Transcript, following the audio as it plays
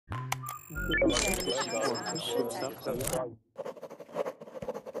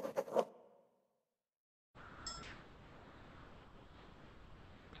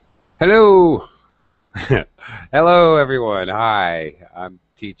Hello. Hello, everyone. Hi, I'm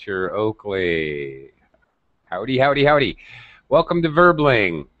teacher Oakley. Howdy, howdy, howdy. Welcome to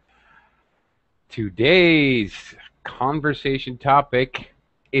Verbling. Today's conversation topic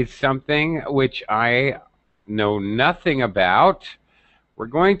is something which I know nothing about. We're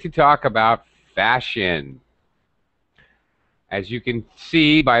going to talk about fashion. As you can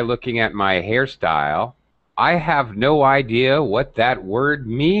see by looking at my hairstyle, I have no idea what that word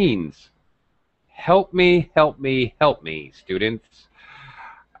means. Help me, help me, help me, students.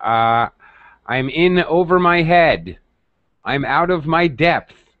 I'm in over my head. I'm out of my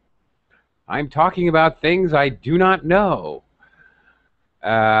depth. I'm talking about things I do not know.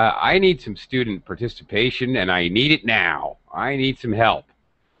 I need some student participation, and I need it now. I need some help.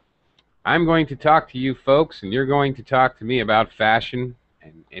 I'm going to talk to you folks, and you're going to talk to me about fashion,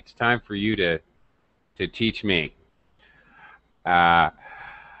 and it's time for you to teach me. Welcome,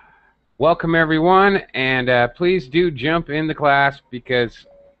 everyone, and please do jump in the class because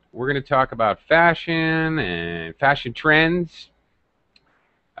we're going to talk about fashion and fashion trends,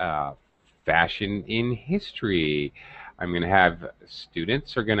 fashion in history. I'm going to have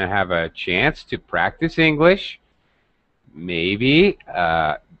students are going to have a chance to practice English, maybe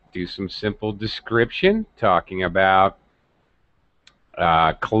do some simple description talking about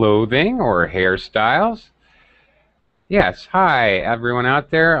clothing or hairstyles. Yes, hi everyone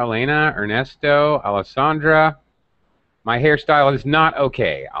out there, Elena, Ernesto, Alessandra. My hairstyle is not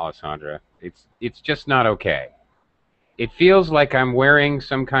okay, Alessandra. It's just not okay. It feels like I'm wearing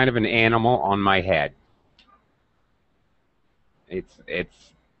some kind of an animal on my head. It's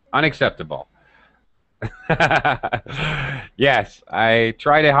unacceptable. Yes, I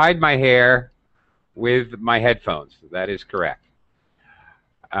try to hide my hair with my headphones. That is correct.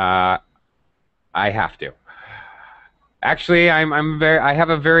 I have to. Actually, I have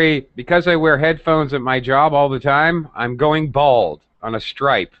a very, because I wear headphones at my job all the time, I'm going bald on a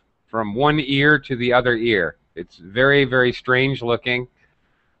stripe from one ear to the other ear. It's very, very strange looking.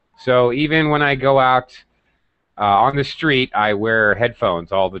 So even when I go out on the street, I wear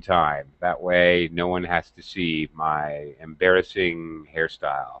headphones all the time. That way, no one has to see my embarrassing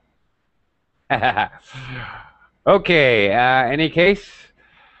hairstyle. Okay, any case,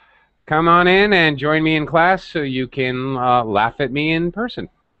 come on in and join me in class so you can laugh at me in person.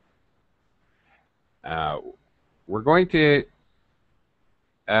 We're going to,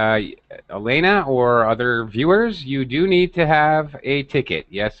 Elena or other viewers, you do need to have a ticket.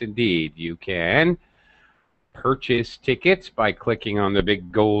 Yes, indeed. You can purchase tickets by clicking on the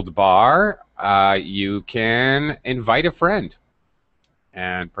big gold bar. You can invite a friend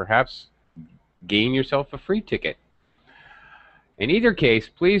and perhaps gain yourself a free ticket. In either case,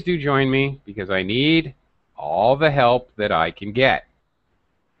 please do join me because I need all the help that I can get.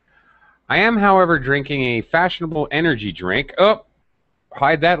 I am, however, drinking a fashionable energy drink. Oh,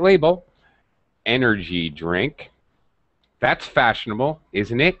 hide that label. Energy drink. That's fashionable,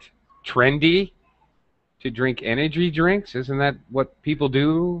 isn't it? Trendy to drink energy drinks. Isn't that what people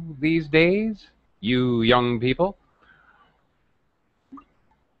do these days? You young people.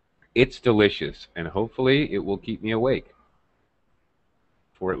 It's delicious, and hopefully it will keep me awake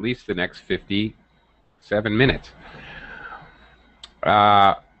for at least the next 57 minutes.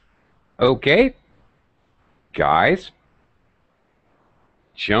 Okay, guys,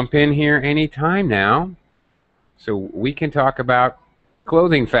 jump in here anytime now so we can talk about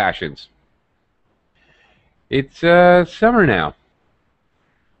clothing fashions. It's summer now.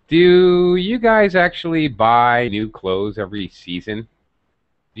 Do you guys actually buy new clothes every season?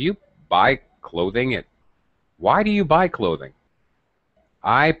 Do you buy clothing? Why do you buy clothing?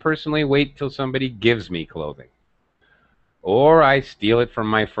 I personally wait till somebody gives me clothing. Or I steal it from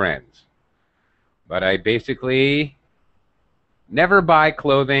my friends. But I basically never buy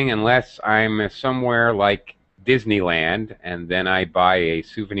clothing unless I'm somewhere like Disneyland and then I buy a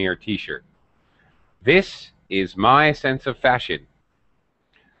souvenir t-shirt. This is my sense of fashion.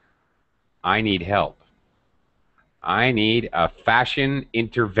 I need help. I need a fashion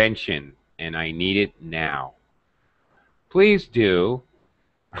intervention, and I need it now. Please do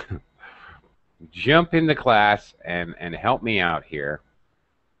jump in the class and help me out here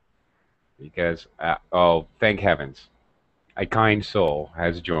because, oh, thank heavens, a kind soul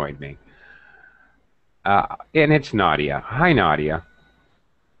has joined me. And it's Nadia. Hi, Nadia.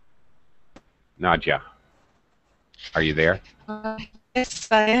 Nadia, are you there? Yes,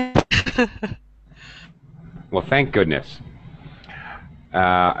 I am. Well, thank goodness.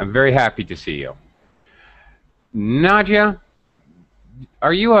 I'm very happy to see you. Nadia,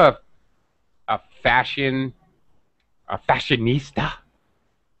 are you a fashion a fashionista?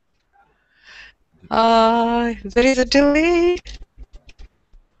 There is a delay.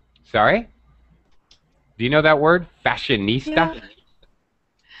 Sorry? Do you know that word? Fashionista? Yeah.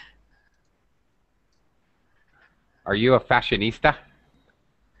 Are you a fashionista?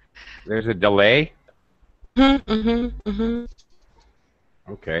 There's a delay? Mm-hmm.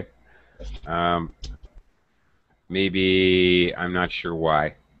 Okay. Um, maybe I'm not sure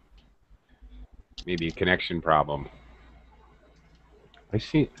why. Maybe a connection problem. I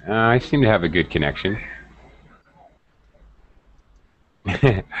seem to have a good connection.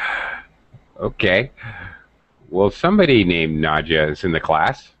 Okay. Well, somebody named Nadia is in the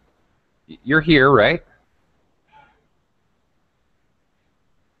class. You're here, right?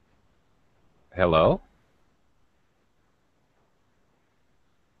 Hello?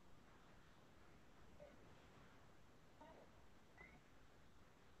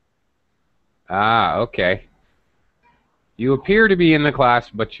 Ah, okay. You appear to be in the class,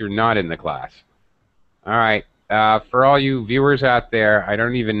 but you're not in the class. All right. For all you viewers out there, I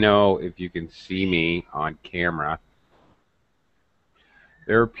don't even know if you can see me on camera.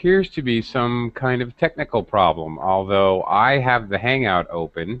 There appears to be some kind of technical problem, although I have the Hangout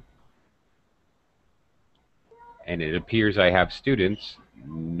open and it appears I have students.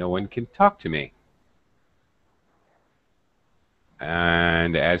 No one can talk to me.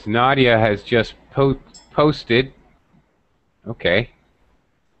 And as Nadia has just posted, okay,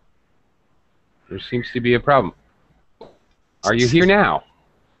 there seems to be a problem. Are you here now?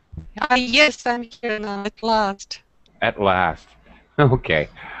 Yes, I'm here now at last. At last. Okay.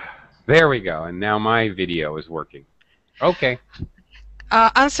 There we go. And now my video is working. Okay.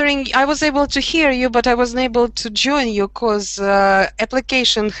 Answering, I was able to hear you, but I wasn't able to join you because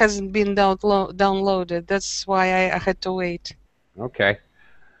application hasn't been downloaded. That's why I had to wait. Okay.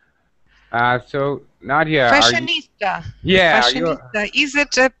 So Nadia, are you? Fashionista. Yeah, are you? Fashionista. Is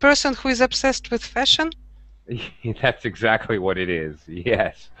it a person who is obsessed with fashion? That's exactly what it is.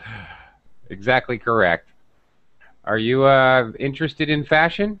 Yes, exactly correct. Are you interested in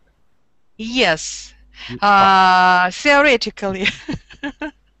fashion? Yes. Oh. Theoretically.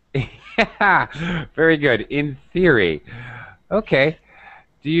 Yeah, very good. In theory. Okay.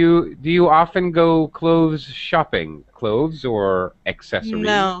 Do you often go clothes shopping? Clothes or accessories?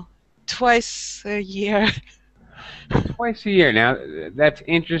 No. Twice a year. Twice a year. Now, that's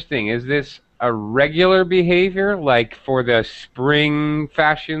interesting. Is this a regular behavior, like for the spring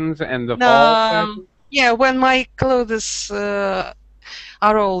fashions and the fall fashions? Yeah, when my clothes are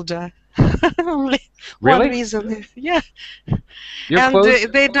older. Only one Really? reason. Yeah, Your and clothes?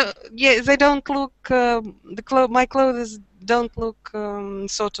 they don't. Yeah, they don't look. My clothes don't look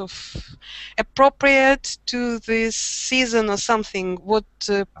sort of appropriate to this season or something. What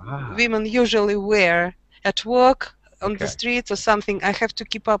Ah, women usually wear at work, on the okay. streets or something. I have to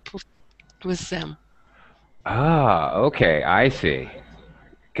keep up with them. Ah, okay. I see.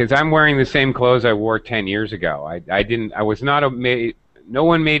 Because I'm wearing the same clothes I wore 10 years ago. I didn't. I was not no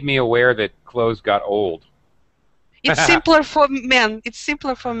one made me aware that clothes got old. It's simpler for men. It's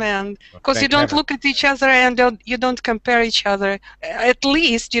simpler for men because you Thank don't heaven. look at each other and you don't compare each other. At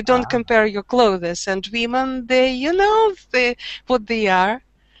least you don't Ah. compare your clothes. And women, they what they are.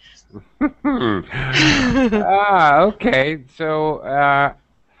 Okay.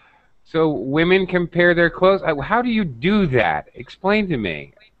 So women compare their clothes. How do you do that? Explain to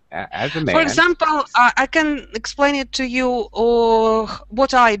me, as a For man. example, I can explain it to you or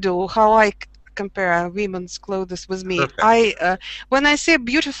what I do, how I compare women's clothes with me. Perfect. When I see a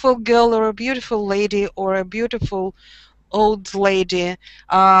beautiful girl or a beautiful lady or a beautiful old lady.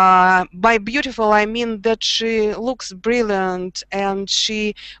 By beautiful, I mean that she looks brilliant and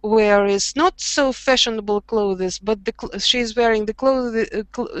she wears not so fashionable clothes, but she's wearing the clothes.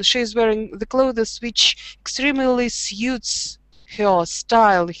 She's wearing the clothes which extremely suits her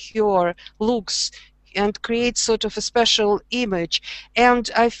style, her looks, and creates sort of a special image. And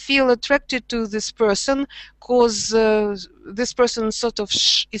I feel attracted to this person because this person sort of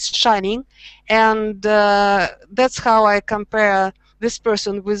is shining, and that's how I compare this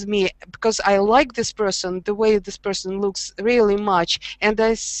person with me, because I like this person, the way this person looks really much, and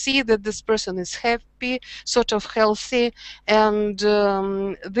I see that this person is happy, sort of healthy, and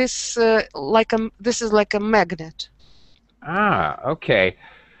this is like a magnet. Ah, okay.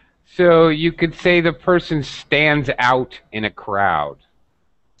 So you could say the person stands out in a crowd.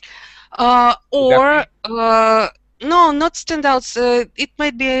 Would that Or be? no, not standouts. It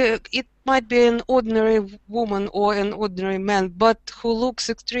might be it. might be an ordinary woman or an ordinary man, but who looks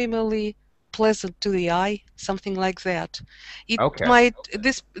extremely pleasant to the eye, something like that. It Okay. might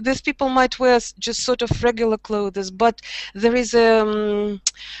these people might wear just sort of regular clothes, but there is a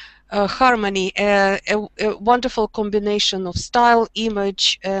harmony, a wonderful combination of style,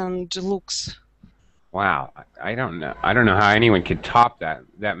 image, and looks. Wow. I don't know. I don't know how anyone could top that.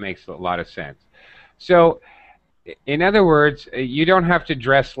 That makes a lot of sense. So, in other words, you don't have to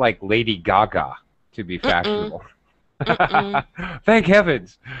dress like Lady Gaga to be Mm-mm, fashionable. mm-mm. Thank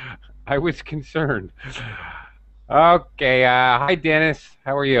heavens. I was concerned. Okay. Hi, Dennis.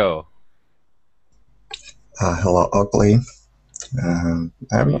 How are you? Hello, Oakley.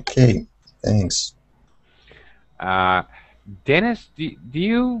 I'm okay, thanks. Uh, Dennis, do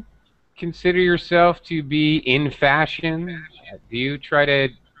you consider yourself to be in fashion? Do you try to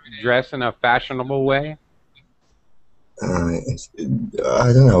dress in a fashionable way?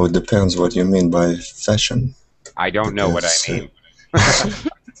 I don't know, it depends what you mean by fashion, I don't know what I because mean.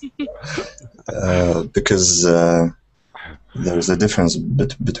 because there's a difference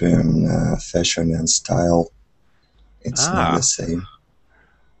between fashion and style. It's not the Ah, same.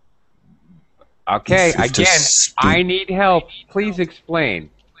 okay. If to Again, I speak, need help. Please explain.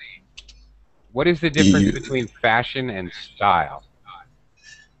 What is the difference you, between fashion and style?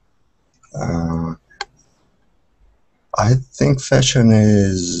 uh, I think fashion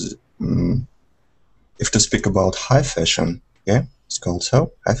is, if to speak about high fashion, yeah, it's called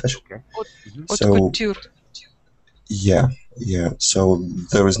so, high fashion. Okay. Hmm. Haute So couture. yeah, yeah. So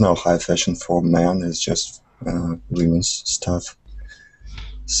there is no high fashion for men. It's just women's stuff.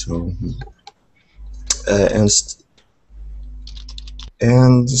 So uh, and st-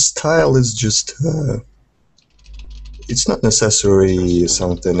 and style is just it's not necessarily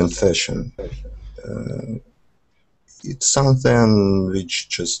something in fashion. Uh, it's something which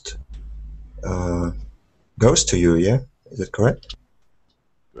just uh, goes to you. Yeah, is it correct?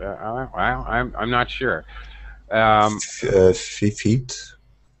 Well, I'm not sure. Um, Feet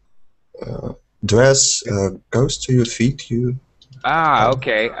uh, dress goes to your feet. You how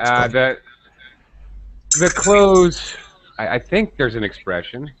okay. it's called? The clothes. I think there's an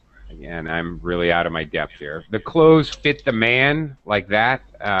expression. Again, I'm really out of my depth here. The clothes fit the man like that.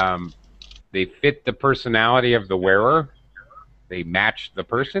 They fit the personality of the wearer. They match the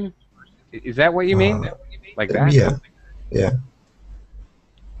person. Is that what you mean? Uh, Like that? yeah, yeah.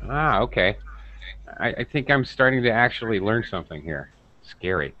 Okay. I think I'm starting to actually learn something here.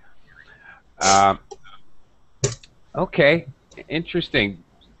 Scary. Um, okay. Interesting.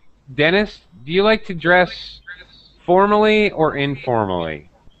 Dennis, do you like to dress formally or informally?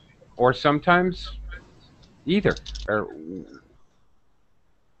 Or sometimes either? Or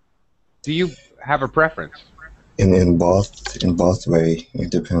do you have a preference? In both way.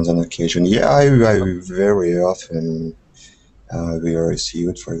 It depends on occasion. Yeah, I very often wear a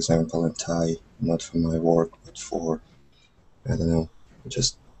suit, for example, and tie, not for my work, but for, I don't know,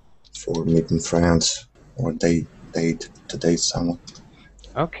 just for meeting friends or date someone.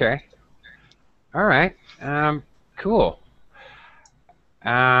 Okay. All right. Cool.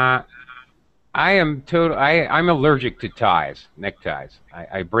 Uh, I'm allergic to ties, neckties.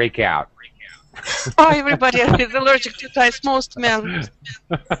 I break out. Oh, everybody is allergic to ties, most men.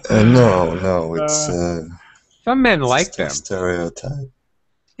 No, it's Uh, some men like just a them. stereotype.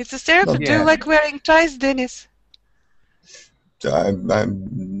 It's a stereotype. Not, Do you Yeah. like wearing ties, Dennis? I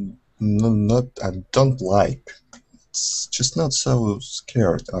don't like. It's just not so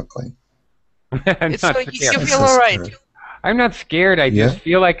scared, ugly. I'm So not you It's scared. not feel so all right. scared. I'm not scared. I just Yeah?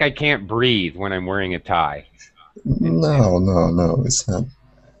 feel like I can't breathe when I'm wearing a tie. No, it's not.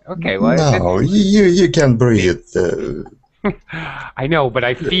 Okay, well, No, you can breathe. I know, but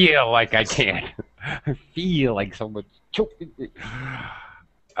I feel like I can't. I feel like someone's choking me.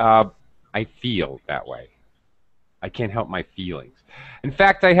 Uh, I feel that way. I can't help my feelings. In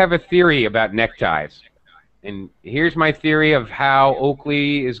fact, I have a theory about neckties. And here's my theory of how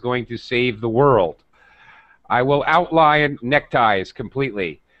Oakley is going to save the world. I will outline neckties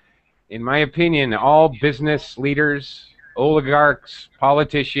completely. In my opinion, all business leaders, oligarchs,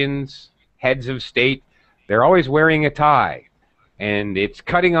 politicians, heads of state, they're always wearing a tie. And it's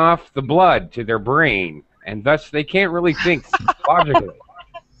cutting off the blood to their brain. And thus they can't really think logically.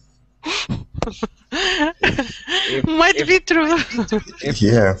 Might If be true. if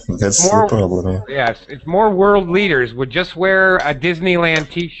Yeah, that's the more problem. Yes, if more world leaders would just wear a Disneyland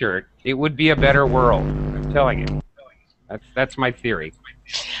T-shirt, it would be a better world. I'm telling you. That's my theory.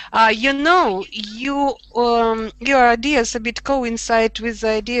 Your ideas a bit coincide with the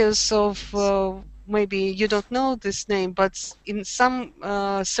ideas of maybe you don't know this name, but in some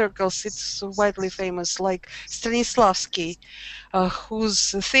circles it's widely famous, like Stanislavski,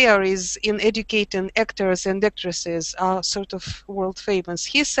 whose theories in educating actors and actresses are sort of world famous.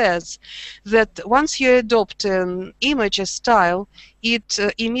 He says that once you adopt an image, a style, it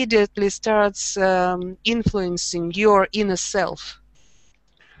immediately starts influencing your inner self.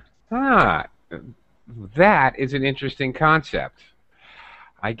 Ah, that is an interesting concept.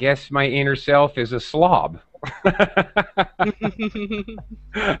 I guess my inner self is a slob.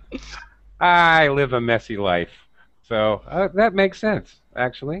 I live a messy life. So that makes sense,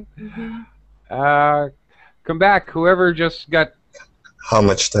 actually. Mhm. Uh, come back, whoever just got How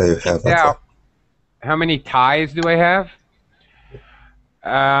much do you have, kicked Oakley? out. How many ties do I have?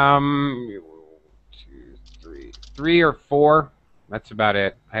 Two, three or four. That's about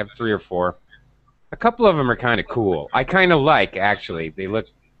it. I have three or four. A couple of them are kind of cool. I kind of like, actually.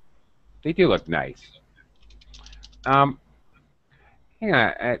 They do look nice. Um,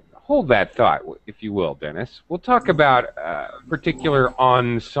 yeah, hold that thought, if you will, Dennis. We'll talk about particular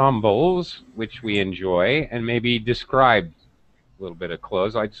ensembles which we enjoy, and maybe describe a little bit of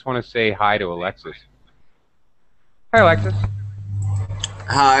clothes. I just want to say hi to Alexis. Hi, Alexis.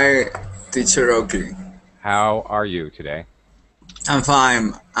 Hi, teacher Oakley. How are you today? I'm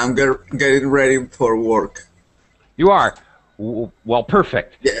fine. I'm getting ready for work. You are. Well,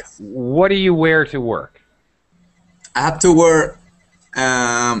 perfect. Yes. What do you wear to work? I have to wear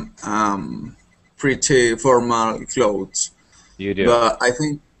pretty formal clothes, You do. but I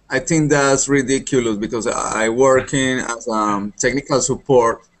think that's ridiculous because I work in as technical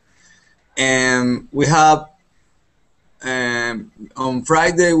support, and we have on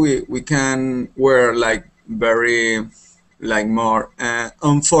Friday we can wear like very like more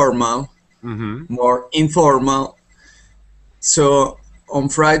informal, Mm-hmm. more informal. So on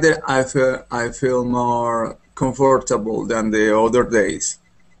Friday, I feel more comfortable than the other days,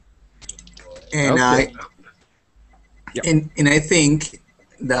 and Okay. I Yep. and I think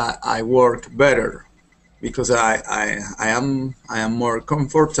that I work better because I am more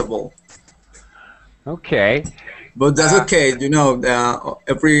comfortable. Okay. But that's Uh, okay,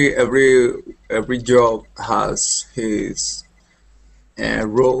 every job has his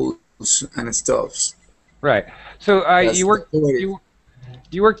rules and stuffs. right. So That's the way.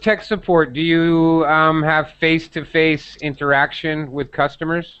 you work tech support. Do you have face-to-face interaction with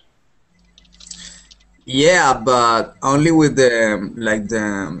customers? Yeah, but only with the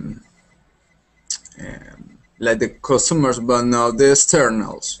customers, but not the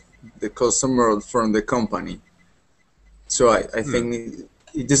externals, the customers from the company. So I Hmm. think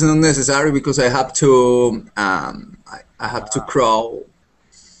it is not necessary because I have to crawl.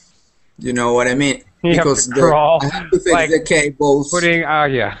 You know what I mean? You have to Because crawl, I have to fix like the cables. putting. Oh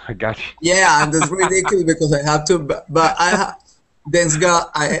yeah, I got you. Yeah, and that's ridiculous because I have to. But thanks God,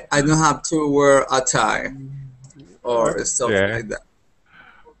 I don't have to wear a tie or stuff Okay. like that.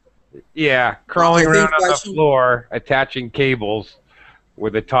 Yeah, But crawling I around think on the fashion. floor, attaching cables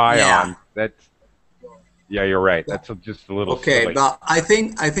with a tie Yeah. on. That's yeah, you're right. That's just a little Okay, silly. but I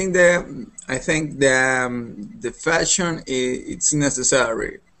think the fashion it's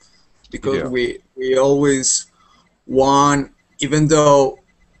necessary You because do. we always want, even though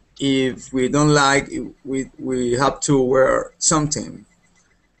if we don't like it, we have to wear something,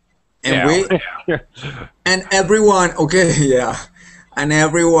 and Yeah. we and everyone okay yeah, and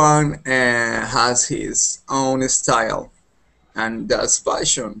everyone has his own style, and that's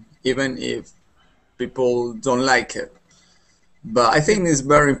fashion even if people don't like it. But I think it's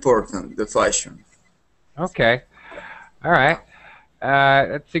very important, the fashion. Okay. All right.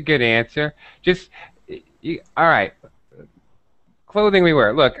 That's a good answer. Just all right. Clothing we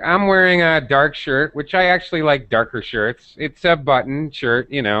wear. Look, I'm wearing a dark shirt, which I actually like darker shirts. It's a button shirt,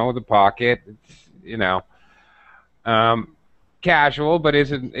 with a pocket. It's um, casual, but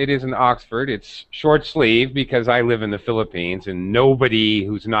it isn't Oxford. It's short sleeve because I live in the Philippines, and nobody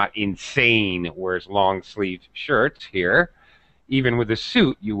who's not insane wears long sleeve shirts here. Even with a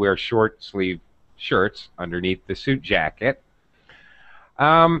suit, you wear short sleeve shirts underneath the suit jacket.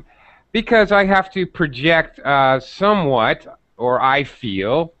 Um, because I have to project somewhat, or I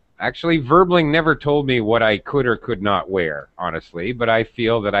feel. Actually, Verbling never told me what I could or could not wear, honestly, but I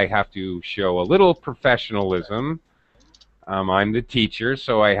feel that I have to show a little professionalism. I'm the teacher,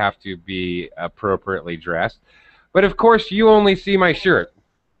 so I have to be appropriately dressed. But of course, you only see my shirt,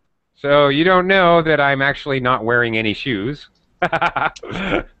 so you don't know that I'm actually not wearing any shoes.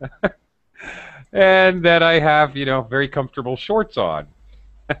 And that I have, very comfortable shorts on.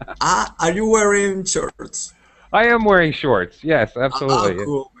 Are you wearing shorts? I am wearing shorts. Yes, Oh, absolutely.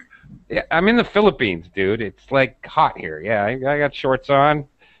 cool. Yeah, I'm in the Philippines, dude. It's like hot here. Yeah, I got shorts on.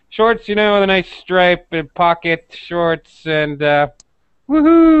 Shorts, with a nice stripe and pocket shorts and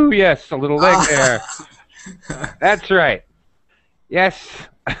woohoo! Yes, a little leg there. Ah, That's right. Yes,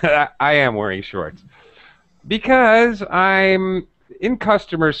 I am wearing shorts because I'm in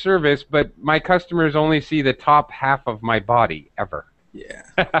customer service, but my customers only see the top half of my body ever. yeah.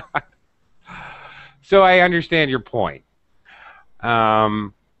 So I understand your point.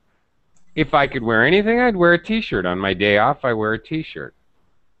 Um, if I could wear anything, I'd wear a t-shirt. On my day off, I wear a t-shirt.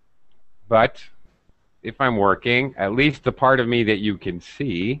 But if I'm working, at least the part of me that you can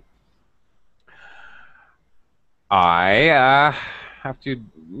see, I have to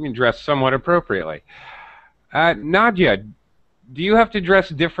dress somewhat appropriately. Nadia, do you have to dress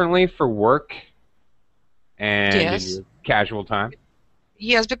differently for work and in Yes. your casual time?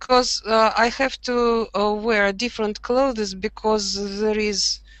 Yes, because I have to wear different clothes because there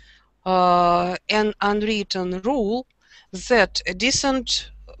is an unwritten rule that a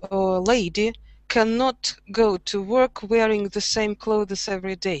decent lady cannot go to work wearing the same clothes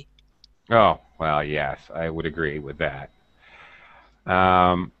every day. Oh, well, yes, I would agree with that.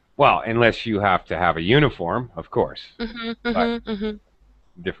 Well, unless you have to have a uniform, of course, but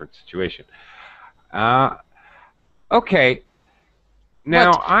different situation. Uh, okay,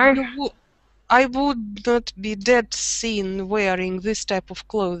 now But I would not be dead seen wearing this type of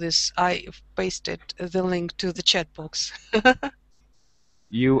clothes. I pasted the link to the chat box.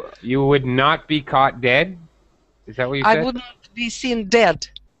 you would not be caught dead. Is that what you I said? wouldn't be seen dead.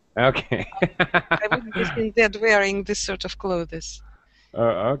 Okay. I wouldn't be seen dead wearing this sort of clothes.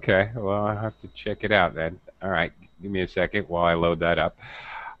 Okay. Well, I'll have to check it out then. All right. Give me a second while I load that up.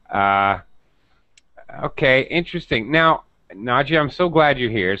 Uh, okay. Interesting. Now, Nadia, I'm so glad you're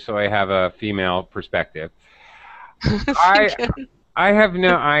here, so I have a female perspective. I Thank you.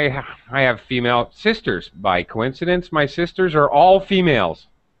 I have female sisters. By coincidence, my sisters are all females.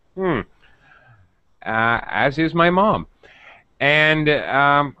 Hmm. As is my mom. And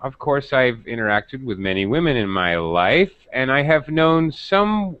of course, I've interacted with many women in my life, and I have known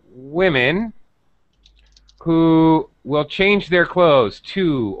some women who will change their clothes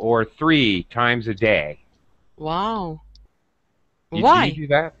 2 or 3 times a day. Wow. Do you Why? do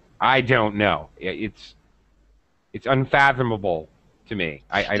that? I don't know. It's unfathomable to me.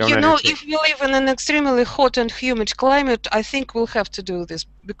 I don't You know, understand. if we live in an extremely hot and humid climate, I think we'll have to do this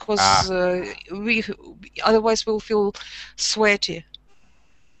because Ah, we otherwise we'll feel sweaty.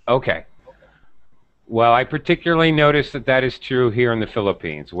 okay. Well, I particularly notice that that is true here in the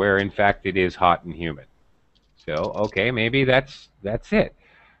Philippines, where in fact it is hot and humid. So, okay, maybe that's it.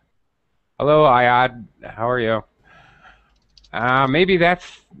 Hello, Ayad. How are you?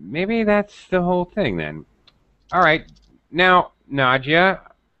 Maybe that's the whole thing then. All right. Now, Nadia,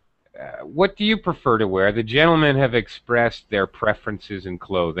 what do you prefer to wear? The gentlemen have expressed their preferences in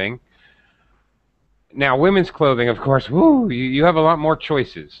clothing. Now, women's clothing, of course, woo, you have a lot more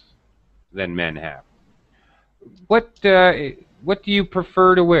choices than men have. What uh, what do you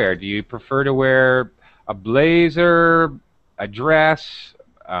prefer to wear? Do you prefer to wear a blazer, a dress,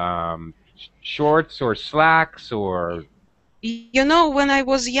 shorts or slacks or You know, when I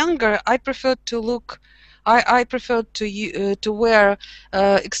was younger, I preferred to look. I preferred to wear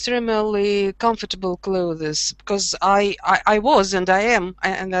extremely comfortable clothes because I was and I am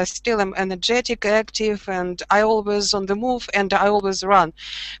and I still am energetic, active, and I always on the move and I always run.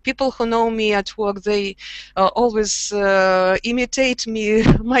 People who know me at work, they always imitate me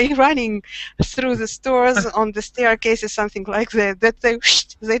my running through the stores on the staircases, something like that. That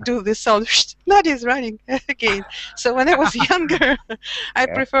they do this sound. Nadia's running again. So when I was younger, I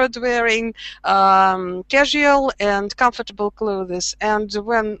yeah? preferred wearing casual and comfortable clothes. And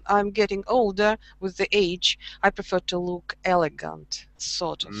when I'm getting older with the age, I prefer to look elegant,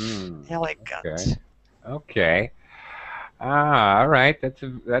 sort of Okay. elegant. Okay. All right. That's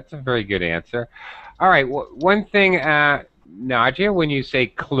a very good answer. All right. One thing, Nadia, when you say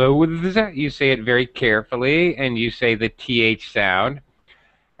clothes, you say it very carefully, and you say the th sound,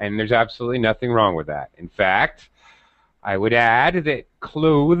 and there's absolutely nothing wrong with that. In fact, I would add that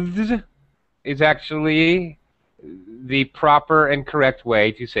clothes is actually the proper and correct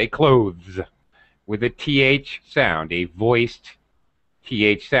way to say clothes with a th sound, a voiced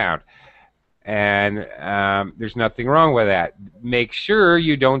th sound. And there's nothing wrong with that. Make sure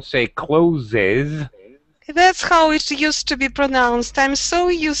you don't say closes. That's how it used to be pronounced. I'm so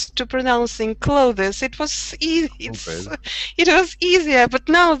used to pronouncing clothes. It was it was easier, but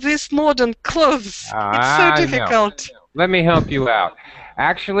now this modern clothes, it's so I know. difficult. Let me help you out.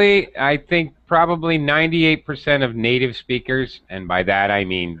 Actually, I think probably 98% of native speakers, and by that I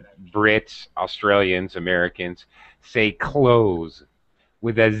mean Brits, Australians, Americans, say close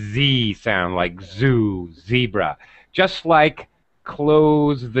with a Z sound like zoo, zebra, just like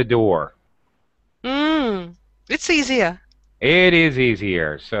close the door. It's easier. It is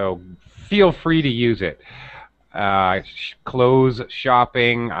easier, so feel free to use it. Clothes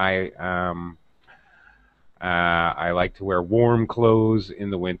shopping. I like to wear warm clothes in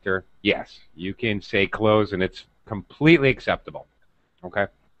the winter. Yes, you can say clothes, and it's completely acceptable. Okay.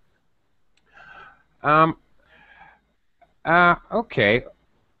 Um. Okay.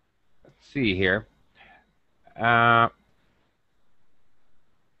 Let's see here. Uh.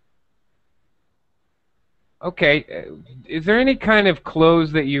 Okay. Is there any kind of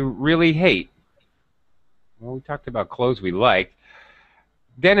clothes that you really hate? Well, we talked about clothes we like.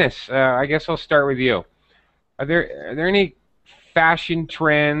 Dennis, I guess I'll start with you. Are there any fashion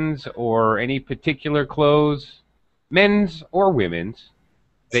trends or any particular clothes, men's or women's,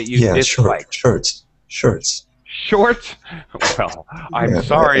 that you Yeah, dislike? shirts. Shorts? Well, I'm Yeah,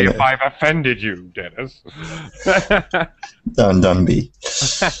 sorry if I've offended you, Dennis. don't be.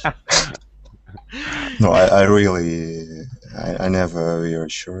 No, I really, I never wear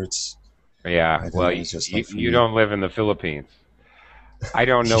shirts. Yeah, I don't well, know, it's just not for you me. don't live in the Philippines. I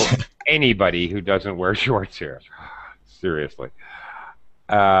don't know anybody who doesn't wear shorts here. Seriously.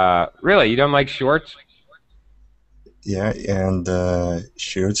 Really, you don't like shorts? Yeah, and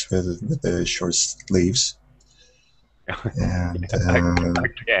shirts with the short sleeves. And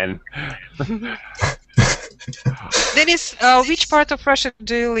Again. Dennis, which part of Russia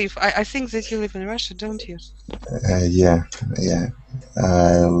do you live? I think that you live in Russia, don't you? yeah,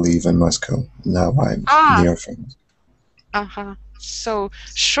 I live in Moscow. Now I'm near from. So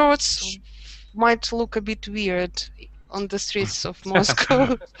shorts might look a bit weird on the streets of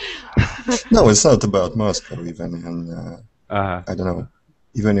Moscow. No, it's not about Moscow even, and I don't know.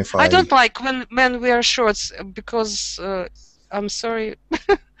 Even if I don't like when men wear shorts because I'm sorry,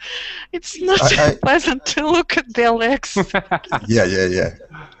 it's not pleasant to look at their legs. Yeah.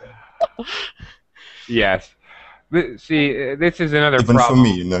 Yes. See, this is another even problem. For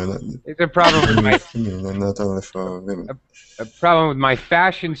me, no. It's a problem with my. For me, not only for women. A problem with my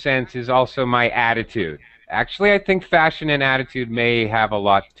fashion sense is also my attitude. Actually, I think fashion and attitude may have a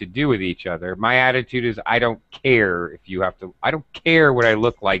lot to do with each other. My attitude is I don't care if you have to. I don't care what I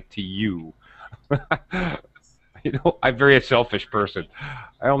look like to you. I'm very a selfish person.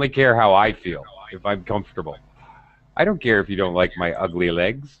 I only care how I feel, if I'm comfortable. I don't care if you don't like my ugly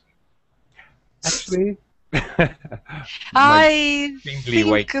legs. Actually, I think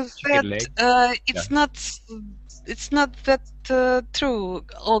that it's not that true,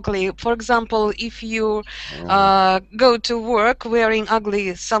 Oakley. For example, if you go to work wearing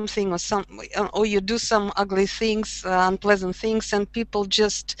ugly something or you do some ugly things, unpleasant things, and people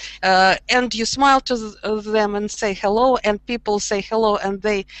just and you smile to them and say hello, and people say hello, and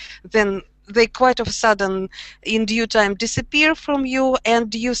they quite of a sudden, in due time, disappear from you,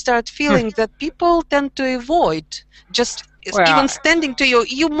 and you start feeling that people tend to avoid just even standing to you.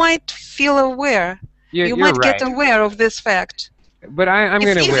 You might feel aware. You might get aware of this fact. But I'm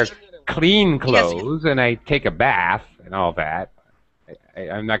going to wear clean clothes, and I take a bath and all that.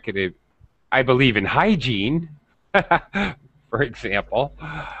 I'm not going to. I believe in hygiene, for example.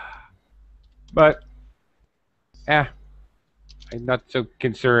 But, I'm not so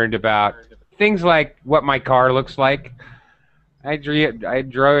concerned about things like what my car looks like. I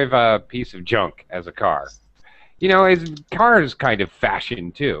drove a piece of junk as a car. You know, his car is kind of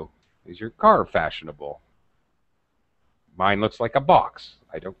fashion too. Is your car fashionable? Mine looks like a box.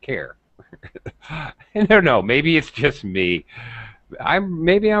 I don't care. I don't know. Maybe it's just me.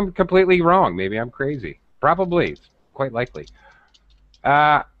 Maybe I'm completely wrong. Maybe I'm crazy. Probably. It's quite likely.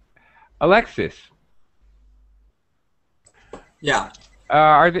 Alexis. Yeah.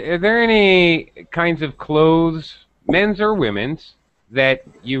 Are there any kinds of clothes, men's or women's, that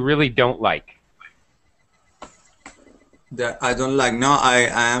you really don't like? That I don't like. No, I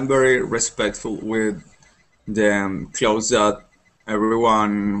am very respectful with the clothes that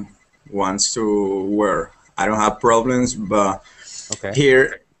everyone wants to wear. I don't have problems, but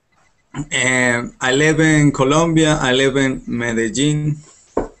here, I live in Colombia. I live in Medellin,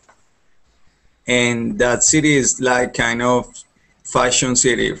 and that city is like kind of fashion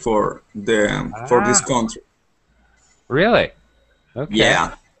city for this country. Really? Okay.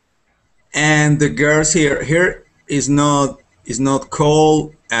 Yeah. And the girls here is not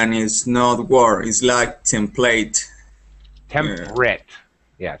cold and it's not warm. It's like template. Temperate.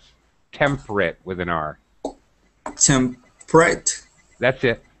 Yes. Temperate with an R. Temperate. That's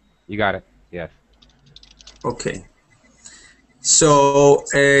it. You got it. Yes. Okay. So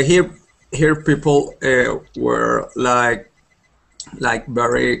here people were like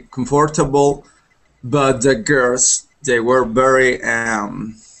very comfortable, but the girls they were very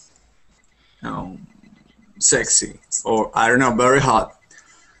um, sexy, or I don't know, very hot.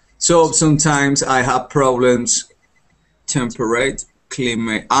 So sometimes I have problems temperate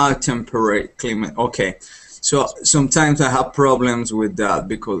climate. Okay. So sometimes I have problems with that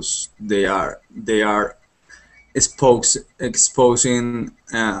because they are exposing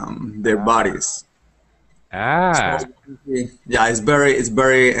their bodies. So Ah. yeah, it's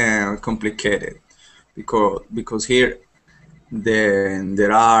very complicated because here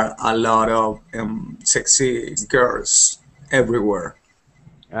there are a lot of sexy girls everywhere.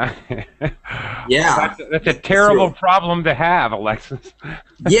 Well, Yeah, that's a it's terrible true. problem to have, Alexis.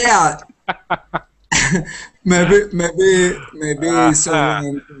 Yeah, maybe Uh-huh.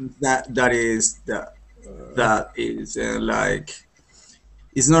 someone thinks that is like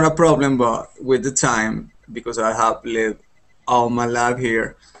it's not a problem, but with the time, because I have lived all my life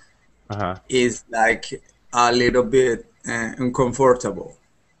here, Uh-huh. is like a little bit uncomfortable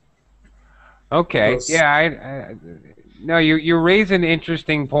Okay. because Yeah. No, you raise an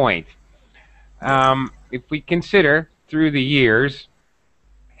interesting point. yeah. If we consider through the years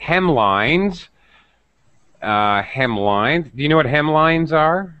hemlines, hemlines. Do you know what hemlines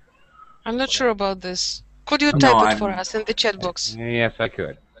are? I'm not sure about this. Could you No, type it I for don't. us in the chat box? Yes, I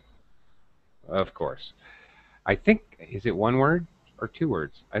could. Of course. I think is it one word or two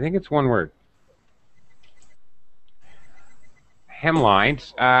words? I think it's one word.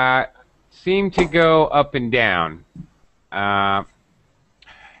 Hemlines seem to go up and down. Uh,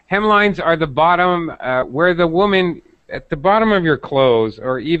 Hemlines are the bottom, where the woman at the bottom of your clothes,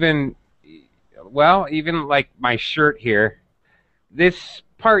 or even, well, even like my shirt here. This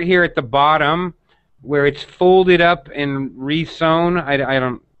part here at the bottom, where it's folded up and re-sewn. I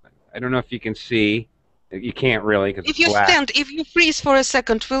don't know if you can see. You can't really because If it's you black. stand, if you freeze for a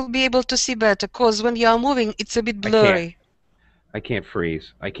second, we'll be able to see better, because when you are moving, it's a bit I can't. blurry. I can't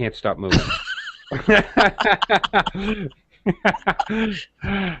freeze. I can't stop moving.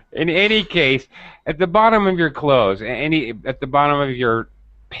 In any case, at the bottom of your clothes, at the bottom of your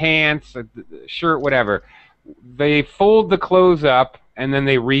pants, shirt, whatever, they fold the clothes up and then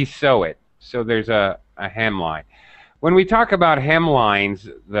they re-sew it. So there's a hemline. When we talk about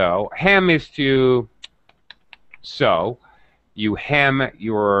hemlines, though, hem is to sew. You hem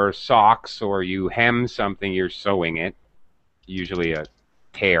your socks or you hem something, you're sewing it, usually a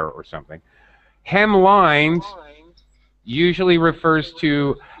tear or something. Hemlines usually refers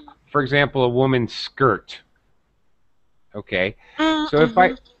to, for example, a woman's skirt. Okay, so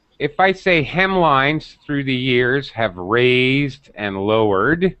Mm-hmm. if I say hemlines through the years have raised and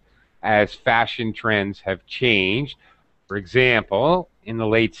lowered as fashion trends have changed. For example, in the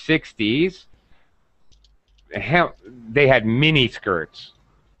late '60s, they had mini skirts,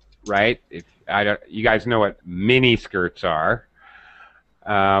 right? If I don't, you guys know what mini skirts are.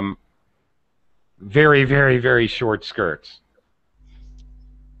 Um, very, very, very short skirts.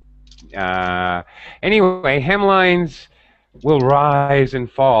 Uh, anyway, hemlines will rise and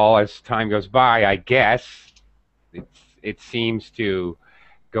fall as time goes by. I guess it seems to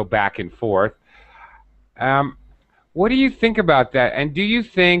go back and forth. Um, what do you think about that? And do you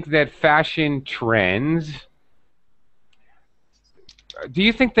think that fashion trends? Do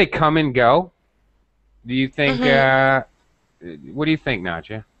you think they come and go? Do you think? Mm-hmm. What do you think,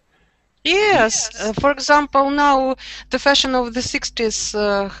 Nadja? Yes. For example, now the fashion of the 60s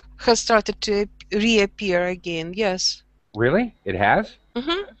has started to reappear again. Yes. Really? It has?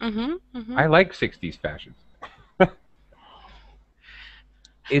 Mm-hmm. Mm-hmm. Mm-hmm. I like '60s fashions.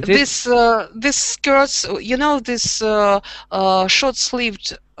 Is it This skirts, this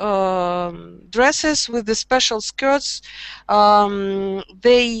short-sleeved dresses with the special skirts.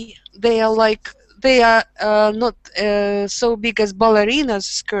 They are like they are not so big as ballerina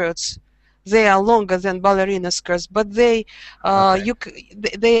skirts. They are longer than ballerina skirts, but okay?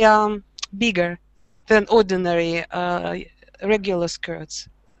 they are bigger than ordinary regular skirts.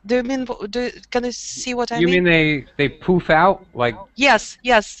 Do you mean? Can you see what I You mean mean? they poof out like Yes,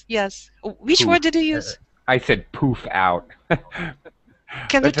 yes, yes. Which poof? word did you use? I said poof out.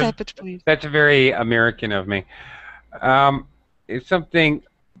 Can you that's a type it, please? that's very American of me. It's something.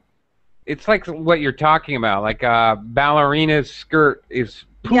 It's like what you're talking about. Like a ballerina's skirt is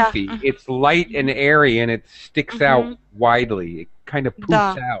Yeah. poofy. It's light and airy, and it sticks out Mm-hmm. widely. It kind of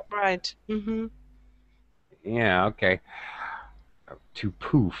poofs Da. out. Right. Mm-hmm. Yeah. Okay. To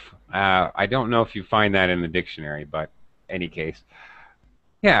poof. I don't know if you find that in the dictionary, but any case.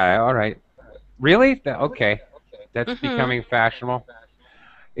 Yeah, all right. Really? Okay. That's Hmm. becoming fashionable.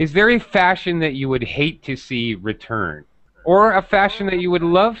 Is there a fashion that you would hate to see return? Or a fashion that you would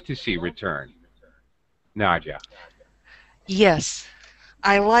love to see return? Nadia. Yes,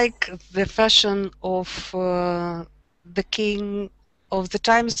 I like the fashion of the king of the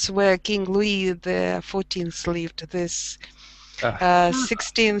times where King Louis the 14th lived. This Uh,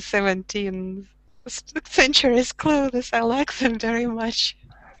 16th, 17th centuries clothes. I like them very much.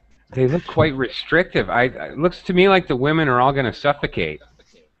 they look quite restrictive. It looks to me like the women are all going to suffocate.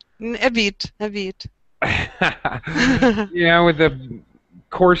 A bit, a bit. You know, with the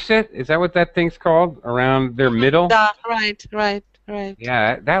corset, is that what that thing's called? Around their middle? Yeah, right, right, right.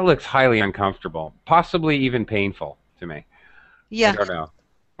 Yeah, that looks highly uncomfortable, possibly even painful to me. I Yeah, don't know.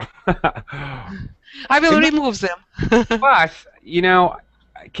 I will In the remove them. bus, you know,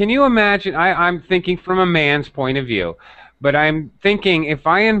 can you imagine? I'm thinking from a man's point of view, but I'm thinking if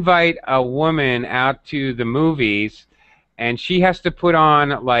I invite a woman out to the movies and she has to put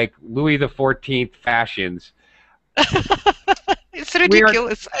on like Louis the 14th fashions, It's we are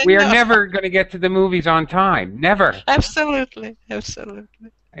ridiculous. I we are know. never going to get to the movies on time. Never. Absolutely,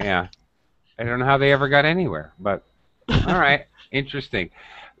 absolutely. Yeah. I don't know how they ever got anywhere, but all right. Interesting.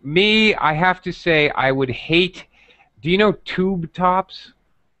 Me, I have to say I would hate. Do you know tube tops?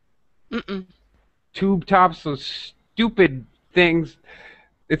 Mm-mm. Tube tops, those stupid things.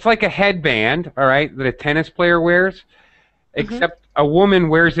 It's like a headband, all right, that a tennis player wears, Hmm. except a woman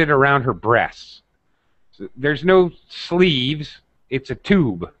wears it around her breasts. So there's no sleeves. It's a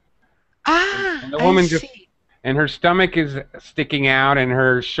tube, and Ah, the I woman just see. and her stomach is sticking out, and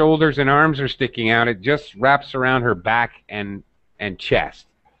her shoulders and arms are sticking out. It just wraps around her back and chest.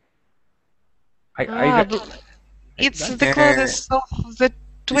 Ah, I it's that, the Uh, clothes of the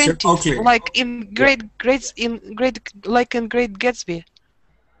Mr. 20th, Oakley. like in yeah. Great Gatsby.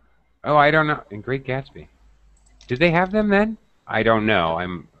 Oh, I don't know. In Great Gatsby, did they have them then? I don't know.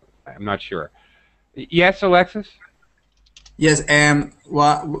 I'm not sure. Yes, Alexis. Yes.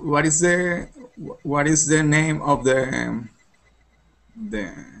 What is the name of the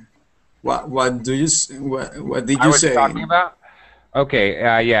what did I you was say? talking about. Okay,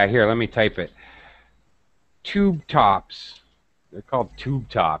 yeah. Here, let me type it. Tube tops. They're called tube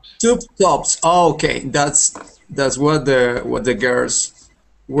tops. Tube tops. Oh, okay, that's what the girls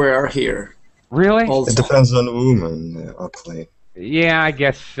wear here Really? It also. depends on the woman, Oakley. Yeah, I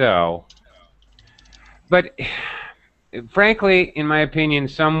guess so. But frankly, in my opinion,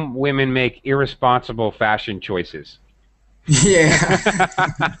 some women make irresponsible fashion choices. Yeah,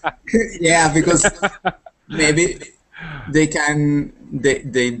 yeah, because maybe they don't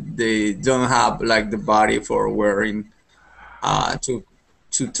have like the body for wearing two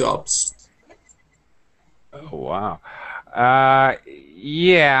tops. Oh wow.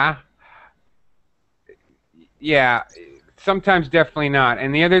 Yeah, yeah. Sometimes definitely not.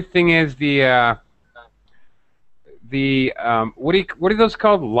 And the other thing is the what are those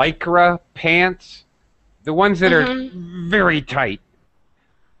called? Lycra pants, the ones that are Hmm. very tight.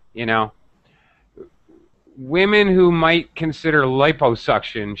 You know, women who might consider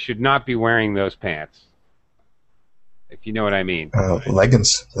liposuction should not be wearing those pants. If you know what I mean.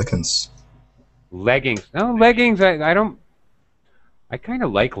 Leggings. Leggings. No leggings. I don't. I kind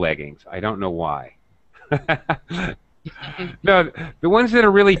of like leggings. I don't know why. No, the ones that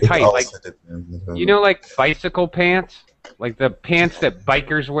are really It tight, like also depends you on. know, like bicycle pants, like the pants that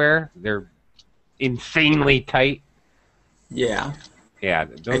bikers wear. They're insanely tight. Yeah, Yeah,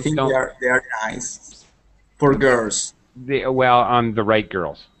 I those think they don't. are they are nice for girls Well, on the right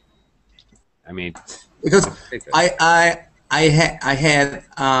girls. I mean, because let's face it. I had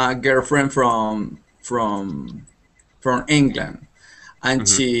a girlfriend from England, and Hmm.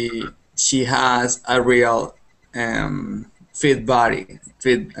 she has a real fit body,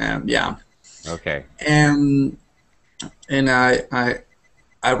 fit, yeah. Okay. And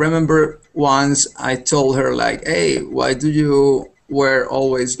I remember once I told her like, hey, why do you wear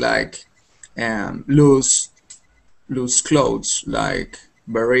always like loose clothes, like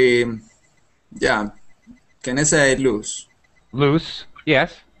very, yeah, can I say loose? Loose.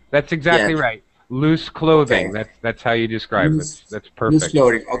 Yes, that's Yeah, exactly right. Loose clothing. okay. That's how you describe it. Loose That's loose perfect.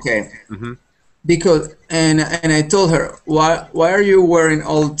 clothing, okay. Hmm. Because and I told her, why are you wearing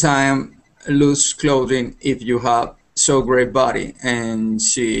all the time loose clothing if you have so great body? And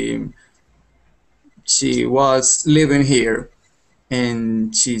she was living here,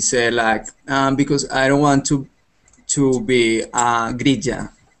 and she said like, because I don't want to be a grilla.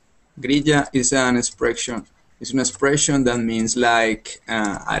 Grilla is an expression. It's an expression that means like,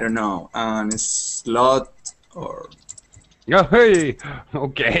 I don't know, an slot or Oh, hey.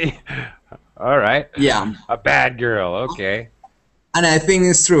 Okay. All right. Yeah, A bad girl. Okay. and I think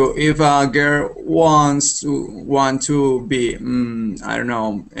it's true. If a girl want to be, I don't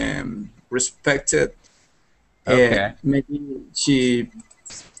know, respected, Okay. maybe should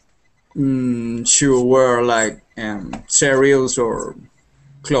wear like cereals or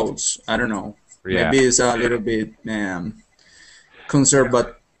clothes. I don't know. Yeah. Maybe it's a little bit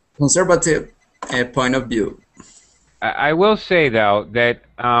conservat conservative point of view. I will say though that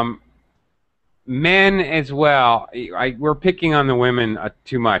men as well. We're picking on the women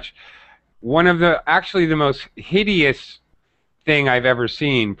too much. One of the actually the most hideous thing I've ever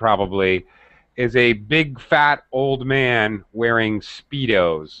seen probably is a big fat old man wearing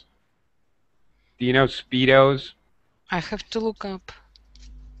speedos. Do you know speedos? I have to look up.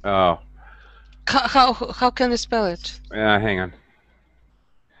 Oh, How can you spell it? hang on.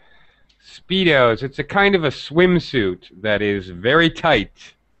 Speedos. It's a kind of a swimsuit that is very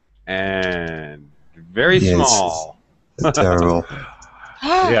tight and very Yeah, small. it's terrible.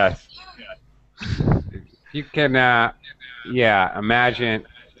 Yes. You can, yeah, imagine.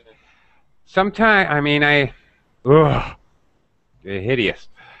 Sometimes, I mean, ugh, they're hideous.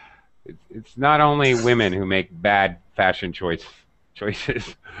 It's not only women who make bad fashion choices.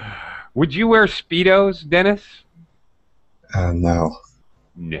 Would you wear speedos, Dennis? No,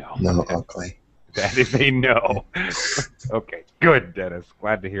 No. no, Oakley. That is a no. Okay, good, Dennis.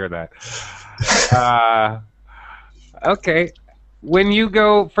 Glad to hear that. Okay, when you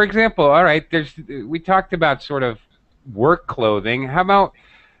go, for example, all right, we talked about sort of work clothing. How about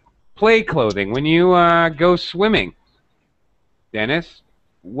play clothing? When you go swimming, Dennis,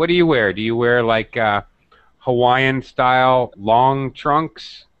 what do you wear? Do you wear like Hawaiian style long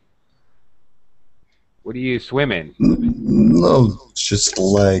trunks? What do you swim in? No, just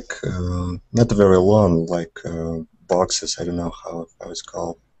like not very long, like boxes. I don't know how it's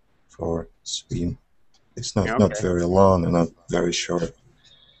called for swim. It's not Okay. very long and not very short.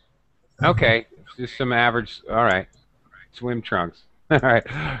 Okay, just some average. All right, swim trunks. All right,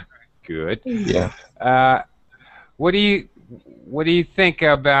 good. Yeah. Uh, what do you think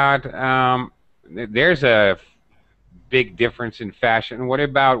about? There's a big difference in fashion. What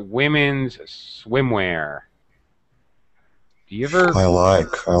about women's swimwear? Do you ever? I like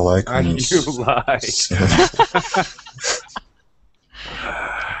You women's. lie.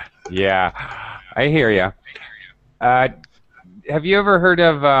 Yeah, I hear you. Have you ever heard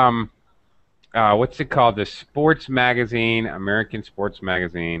of what's it called? The sports magazine, American Sports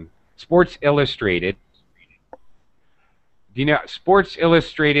Magazine, Sports Illustrated. Do you know Sports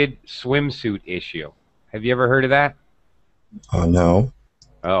Illustrated swimsuit issue? Have you ever heard of that? Oh no,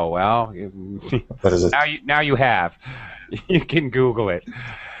 Oh well, what is it? now you have. You can Google it.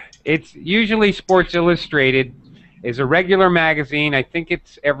 It's usually Sports Illustrated is a regular magazine. I think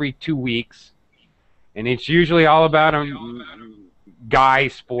it's every 2 weeks, and it's usually all about guy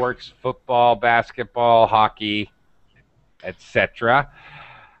sports, football, basketball, hockey, etc.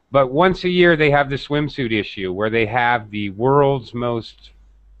 But once a year, they have the swimsuit issue where they have the world's most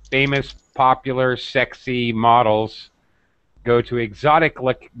famous, popular, sexy models go to exotic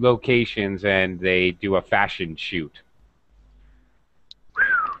locations and they do a fashion shoot.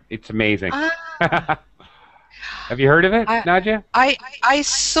 It's amazing. Have you heard of it, I Nadia? I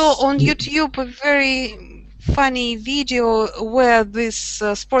saw on YouTube a very funny video where these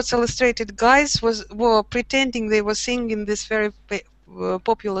Sports Illustrated guys were pretending they were singing this very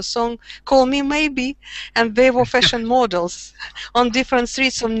popular song "Call Me Maybe," and they were fashion models on different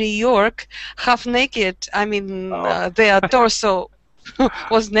streets of New York, half naked. I mean, Oh, their torso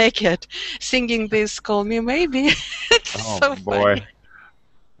was naked, singing this "Call Me Maybe." It's oh so boy.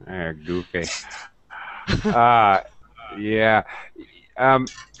 funny. Goofy. Yeah. Um,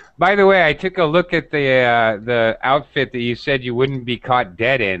 by the way, I took a look at the outfit that you said you wouldn't be caught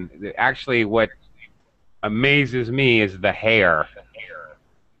dead in. Actually, what amazes me is the hair.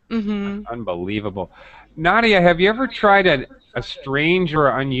 Hmm. Unbelievable. Nadia, have you ever tried a strange or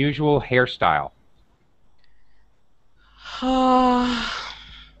unusual hairstyle?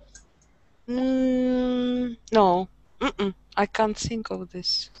 No. I can't think of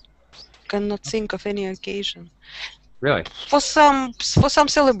this. Cannot think of any occasion. Really? For some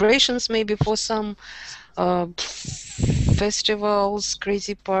celebrations, maybe for some festivals,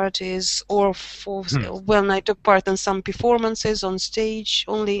 crazy parties, or for Hmm. when I took part in some performances on stage,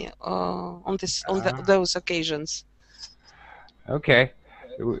 only those occasions. Okay.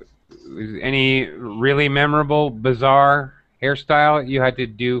 Any really memorable, bizarre hairstyle you had to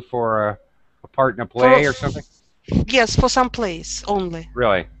do for a part in a For play or something? yes, for some plays only.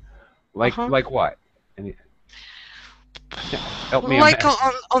 Really? Uh-huh. Like what? Help me Like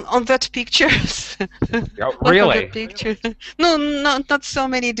imagine. on that picture. Oh, Like on really? that picture. No, not so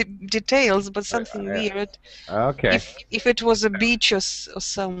many details, but something Yeah. weird. Okay. If it was a beach or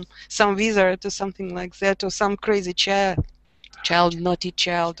some wizard or something like that, or some crazy child, naughty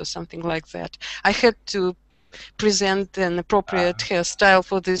child, or something like that, I had to present an appropriate hairstyle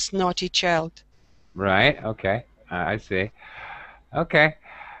for this naughty child. Right. Okay. I see. Okay.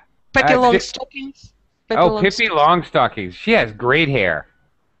 Peppy Di- Longstockings. Peppy oh, Pippi Longstockings. Longstockings. She has great hair.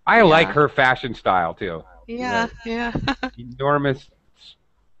 I like Yeah, her fashion style too. yeah, The yeah. enormous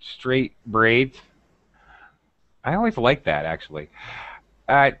straight braids. I always like that actually.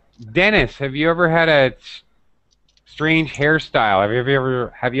 Uh, Dennis, have you ever had a strange hairstyle?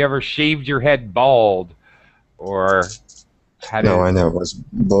 Have you ever shaved your head bald or had No, a I never was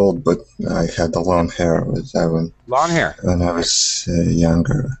bald, but I had the long hair with that long hair? when I was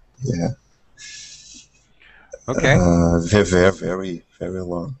younger. Yeah, Okay. very, very, very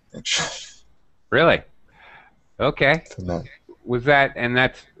long, actually. Really? Okay. For that. Was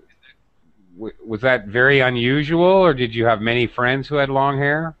that very unusual, or did you have many friends who had long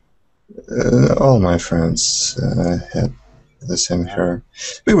hair? All my friends had the same hair.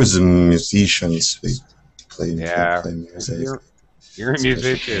 We was musicians. We Yeah. play music, You're a especially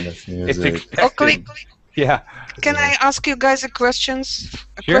musician. kind of It's music. Oakley, expected. Yeah. can I ask you guys a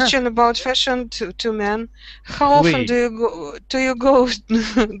Sure. question about fashion to men? How often Please. do you go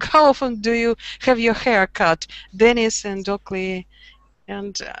how often do you have your hair cut? Dennis and Oakley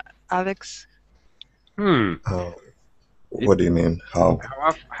and Alex. Hmm. What do you mean? How?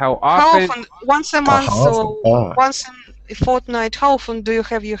 How How often? often? Once a How month often? or once in a fortnight? How often do you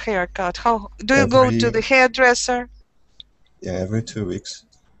have your hair cut? How do you go to the hairdresser? Yeah, every 2 weeks.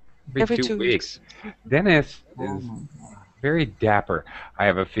 Every 2 weeks. Dennis is very dapper. I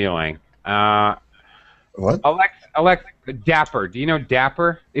have a feeling. What? Alex, dapper. Do you know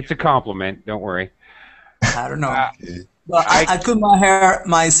dapper? It's a compliment. Don't worry. I don't know. Okay. But I cut my hair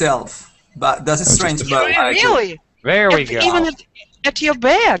myself. But that's just strange. a But try. I do. Really? There we go. Even at your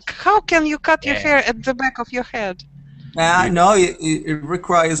back? How can you cut your Yeah. hair at the back of your head? No, it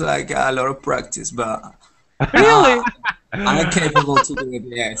requires like a lot of practice, but Really? I'm capable to do it.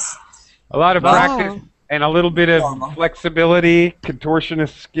 Yes. A lot of Wow. practice and a little bit of Normal. flexibility,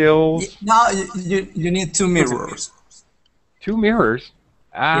 contortionist skills. Now you need 2 mirrors. 2 mirrors.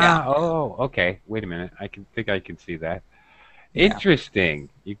 Yeah. Oh, okay. Wait a minute. I can see that. Yeah. Interesting.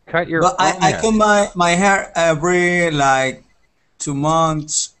 You cut your But own I hair. cut my hair every like 2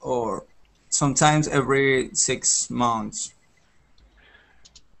 months or sometimes every 6 months.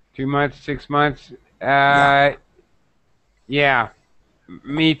 2 months, 6 months. Yeah. Yeah.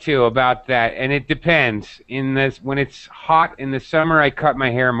 Me too about that. And it depends. When it's hot in the summer, I cut my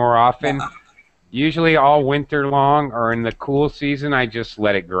hair more often. Yeah. Usually all winter long, or in the cool season, I just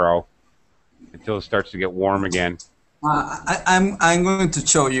let it grow until it starts to get warm again. I'm going to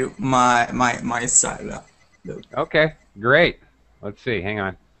show you my style. Look. Okay, great. Let's see. Hang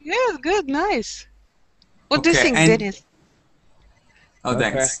on. Yes, good, nice. What do you Okay, think, and- Dennis? Oh,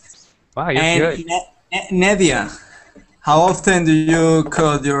 Okay. thanks. Wow, you're And good. Nadia, how often do you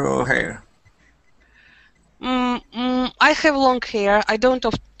cut your hair? I have long hair. I don't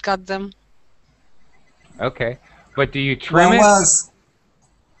often cut them. Okay, but do you trim When it? was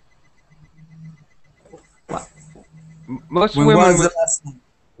Most when women was the last time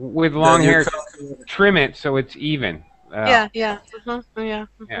with that long you hair cut your hair? trim it so it's even. Yeah. Yeah. Yeah.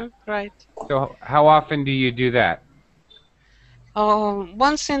 Right. So how often do you do that?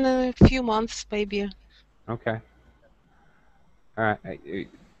 Once in a few months, maybe. Okay. All right.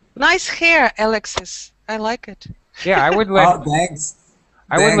 Nice hair, Alexis. I like it. Yeah, I would let. Oh, thanks.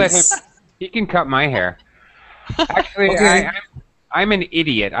 I would let him. Thanks. He can cut my hair. Actually, Okay. I'm an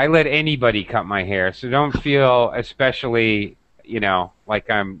idiot. I let anybody cut my hair, so don't feel especially, like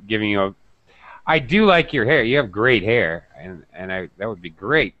I'm giving you a. I do like your hair. You have great hair, and that would be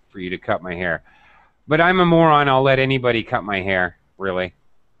great for you to cut my hair. But I'm a moron. I'll let anybody cut my hair. Really.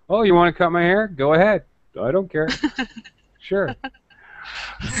 Oh, you want to cut my hair? Go ahead. I don't care. Sure.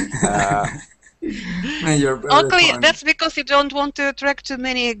 You're very Oakley, funny. that's because you don't want to attract too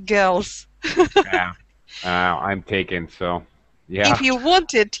many girls. Yeah. I'm taken. So, yeah. If you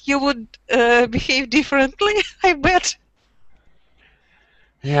wanted, you would behave differently, I bet.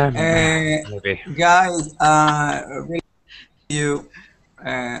 Yeah. Uh, Maybe. Guys, really you.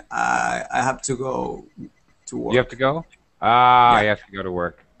 I have to go to work. You have to go? Yeah. You have to go to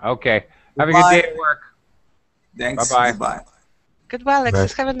work. Okay. Have a good Goodbye. day at work. Thanks. Bye-bye. Goodbye. Goodbye,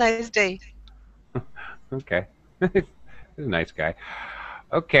 Alexis. Bye. Have a nice day. Okay. He's a nice guy.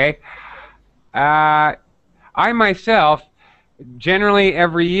 Okay. I I myself generally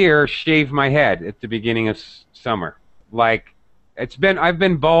every year shave my head at the beginning of summer. Like I've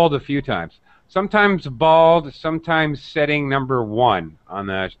been bald a few times. Sometimes bald, sometimes setting number 1 on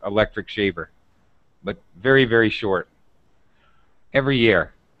the electric shaver, but very, very short. Every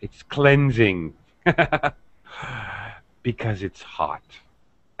year. It's cleansing. Because it's hot.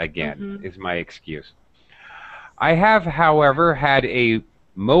 Again, Mm-hmm. is my excuse. I have, however, had a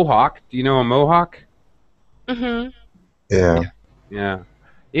mohawk. Do you know a mohawk? Mm-hmm. Yeah. Yeah.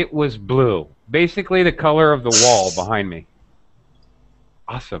 It was blue. Basically the color of the wall behind me.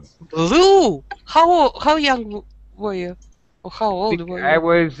 Awesome. Blue. How young were you, or how I old think were I you?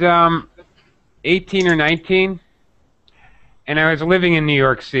 was 18 or 19, and I was living in New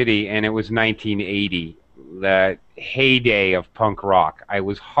York City, and it was 1980, the heyday of punk rock. I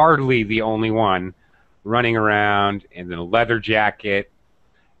was hardly the only one running around in a leather jacket.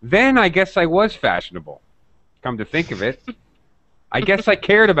 Then I guess I was fashionable. Come to think of it, I guess I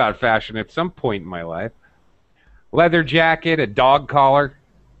cared about fashion at some point in my life. Leather jacket, a dog collar,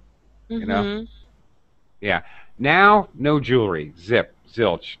 you know. Mm-hmm. Yeah. Now, no jewelry. Zip.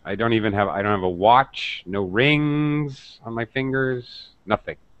 Zilch. I don't have a watch, no rings on my fingers,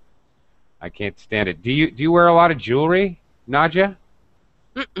 nothing. I can't stand it. Do you wear a lot of jewelry, Nadja?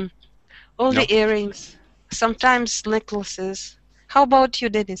 Mm-mm. Only No. earrings. Sometimes necklaces. How about you,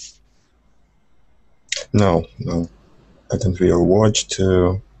 Dennis? No, no. I don't wear a watch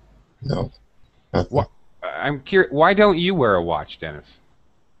too. No, nothing. What? I'm curious. Why don't you wear a watch, Dennis?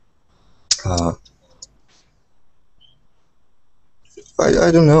 Uh,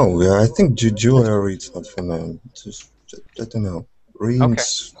 I don't know. Yeah, I think jewelry is not for men. Just I don't know. Okay.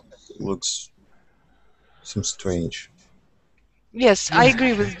 Rings looks seems strange. Yes, I Yeah.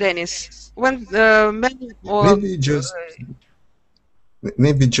 agree with Dennis. When men or Maybe just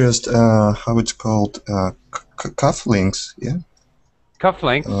maybe just how it's called cufflinks. Yeah.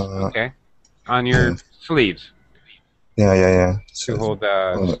 Cufflinks. Uh, Okay. On yeah. your sleeves Yeah. to So, hold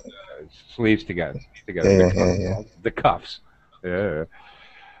uh, sleeves together. yeah, The yeah, yeah, yeah, the cuffs. Uh, uh,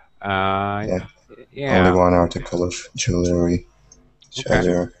 yeah. Only yeah. one article of jewelry. Okay.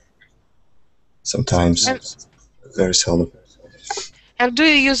 Treasure. Sometimes, and very seldom. and do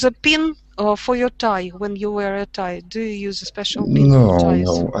you use a pin for your tie when you wear a tie? Do you use a special pin for No, ties?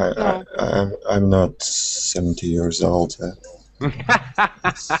 no. No. I'm not 70 years old.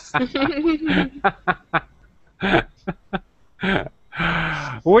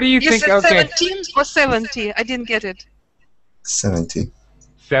 What do you You think? said Okay, 17 or 70? I didn't get it. 70.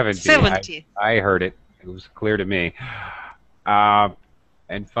 70. 70. I heard it. It was clear to me. Uh,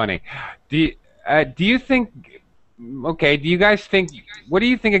 and funny. Do you think? Okay. Do you guys think? What do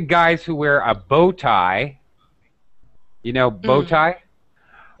you think of guys who wear a bow tie? You know, bow Mm. tie,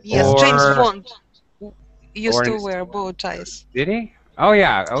 Yes, James or Bond used an to wear bow ties. did he? Oh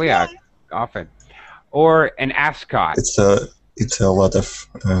yeah. Oh yeah. Yeah. Often. Or an ascot. It's a lot of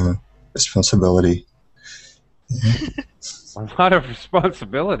responsibility. A lot of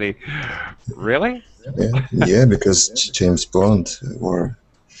responsibility. Really? Yeah, because James Bond or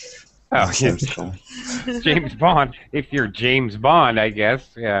Oh, yeah. article. James Bond. If you're James Bond, I guess.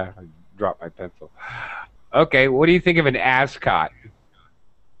 Yeah, I dropped my pencil. Okay, what do you think of an ascot?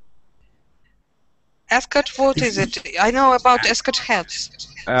 Ascot, what is it? I know about Ascot hats.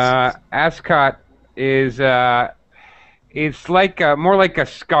 Ascot is it's like more like a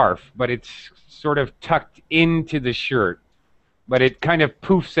scarf, but it's sort of tucked into the shirt, but it kind of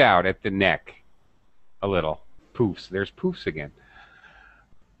poofs out at the neck a little. Poofs. There's poofs again.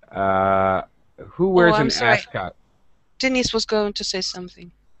 Uh, who Oh, wears I'm an sorry. ascot? Denise was going to say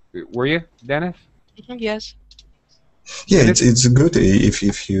something. Were you, Dennis? Yes. Yeah, Dennis? it's good if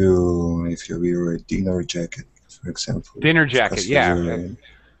you wear a dinner jacket, for example. Dinner Of jacket, course, yeah, you wear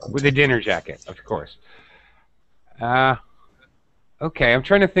with a dinner jacket, of course. Uh, okay, I'm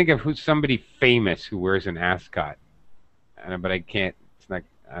trying to think of who's somebody famous who wears an ascot, but I can't. It's not.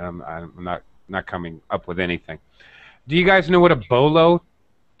 I'm not coming up with anything. Do you guys know what a bolo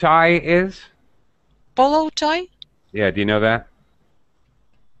tie is? Polo tie? Yeah, do you know that?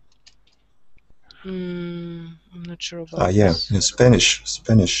 I'm not sure about yeah, this. the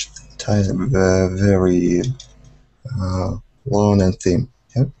Spanish tie very long and thin.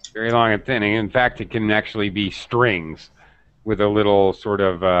 Yeah. Very long and thin. And in fact, it can actually be strings with a little sort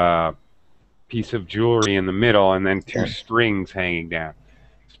of piece of jewelry in the middle, and then two Yeah. strings hanging down.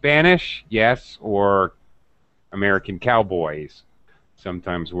 Spanish, yes, or American cowboys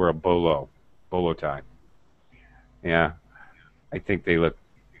sometimes wear a bolo tie. Yeah, I think they look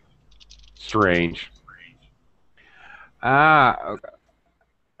strange. Ah,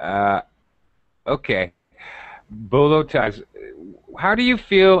 okay. Bolotaz. How do you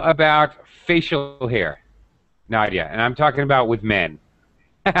feel about facial hair, Nadia? And I'm talking about with men.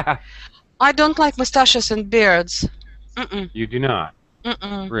 I don't like mustaches and beards. Mm-mm, You do not,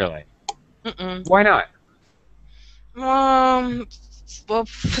 mm-mm, really. mm-mm. Why not? Um,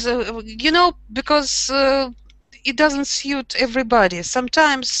 because it doesn't suit everybody.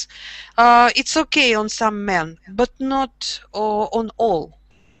 Sometimes it's okay on some men, but not on all.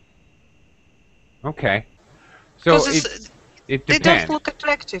 Okay. So Because it they don't depends. look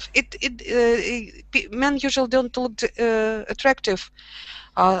attractive. Men usually don't look attractive.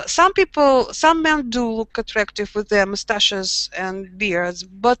 Some men do look attractive with their mustaches and beards,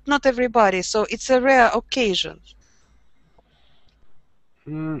 but not everybody. So it's a rare occasion.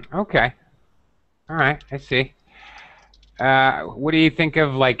 Okay. All right. I see. What do you think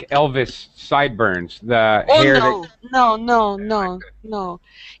of like Elvis sideburns? The Oh hair that. no, no, no, no, no.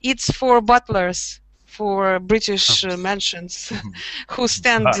 It's for butlers, for British mansions who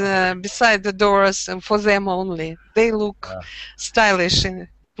stand beside the doors and for them only. They look stylish in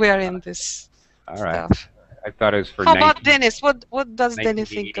wearing this All right. stuff. I thought it was for How about Dennis? What does Dennis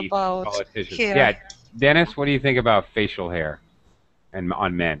think 1980s about politicians. hair? Yeah, Dennis, what do you think about facial hair and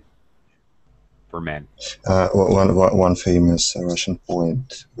on men, for men? One famous Russian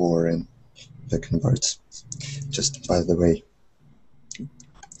poet wore in Viking birds. Just by the way,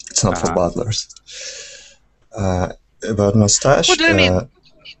 it's not for butlers. About mustache. Who do you mean?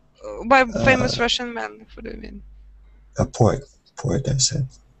 By famous Russian man, who do you mean? A poet, I said.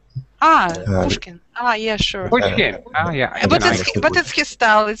 Pushkin. Yeah, sure. Pushkin. Yeah. But I- it's his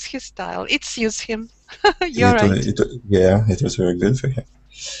style. It's his style. It suits him. You're right. It was very good for him.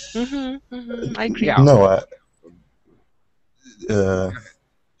 I agree. Yeah. No,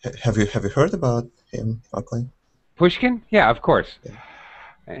 have you heard about him, Oakley? Pushkin? Yeah, of course. Yeah.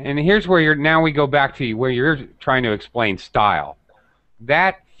 And here's where now we go back to where you're trying to explain style.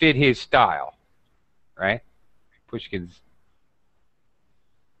 That fit his style, right? Pushkin's.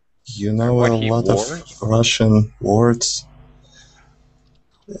 You know What a he lot wore? of Russian words,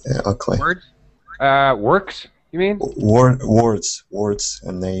 Oakley. Words? Works, you mean? Words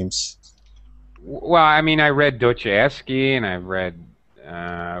and names. Well, I mean, I read Dostoevsky and I've read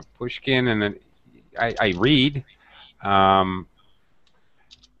Pushkin, and then I read.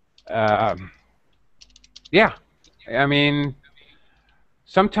 Yeah, I mean,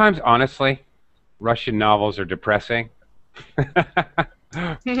 sometimes, honestly, Russian novels are depressing,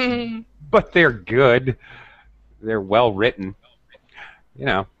 but they're good. They're well written. You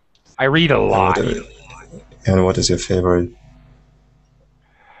know, I read a lot. And what is your favorite?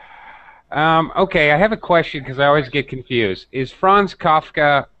 Okay, I have a question because I always get confused. Is Franz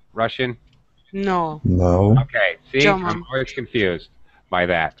Kafka Russian? No. No. Okay, see, German. I'm always confused by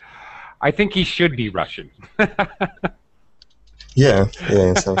that. I think he should be Russian. Yeah,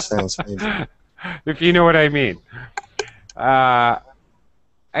 in some sense, maybe. If you know what I mean. I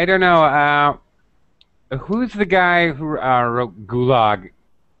don't know. Who's the guy who wrote Gulag?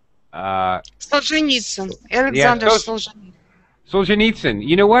 Solzhenitsyn. Alexander Solzhenitsyn. Solzhenitsyn.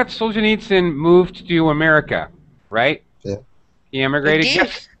 You know what? Solzhenitsyn moved to America, right? Yeah. He emigrated. Again?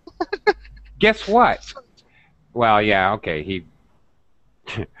 Guess what? Well, yeah, okay. He.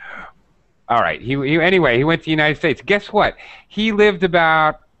 All right. He anyway. He went to the United States. Guess what? He lived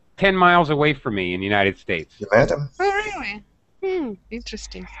about 10 miles away from me in the United States. You met him? Oh, really?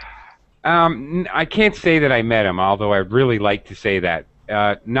 Interesting. I can't say that I met him, although I'd really like to say that.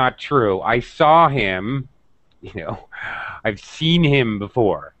 Not true. I saw him. You know, I've seen him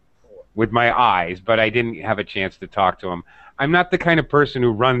before with my eyes, but I didn't have a chance to talk to him. I'm not the kind of person who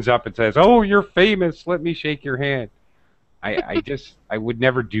runs up and says, "Oh, you're famous. Let me shake your hand." I would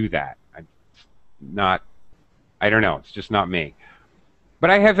never do that. I don't know. It's just not me. But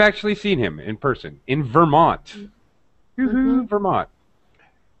I have actually seen him in person in Vermont. Vermont.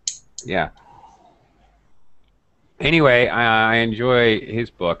 Yeah. Anyway, I enjoy his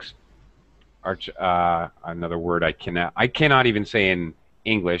books. Another word I cannot even say in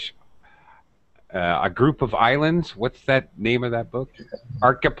English. A Group of Islands. What's that name of that book?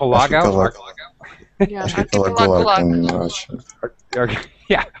 Archipelago. Yeah, Archipelago in Russian.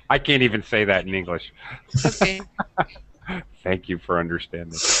 Yeah, I can't even say that in English. Okay. Thank you for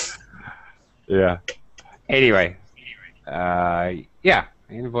understanding. Yeah. Anyway, yeah, I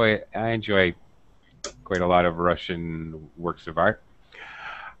enjoy quite a lot of Russian works of art.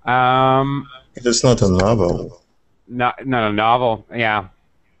 It is not a novel. Not a novel. Yeah,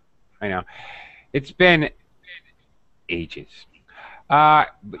 I know. It's been ages. But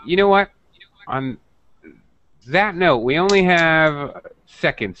you know what? On that note, we only have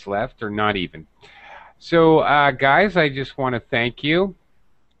seconds left, or not even. So, guys, I just want to thank you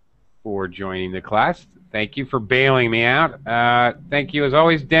for joining the class. Thank you for bailing me out. Thank you, as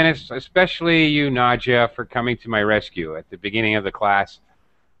always, Dennis, especially you, Nadia, for coming to my rescue. At the beginning of the class,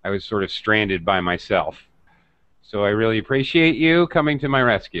 I was sort of stranded by myself. So I really appreciate you coming to my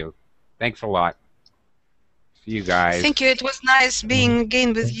rescue. Thanks a lot. See you guys. Thank you. It was nice being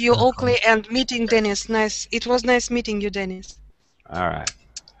again with you, Oakley, and meeting Dennis. Nice. It was nice meeting you, Dennis. All right.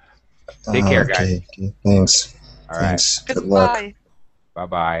 Take care, guys. Okay, thanks. All right. Thanks. Good luck. Goodbye.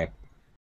 Bye-bye.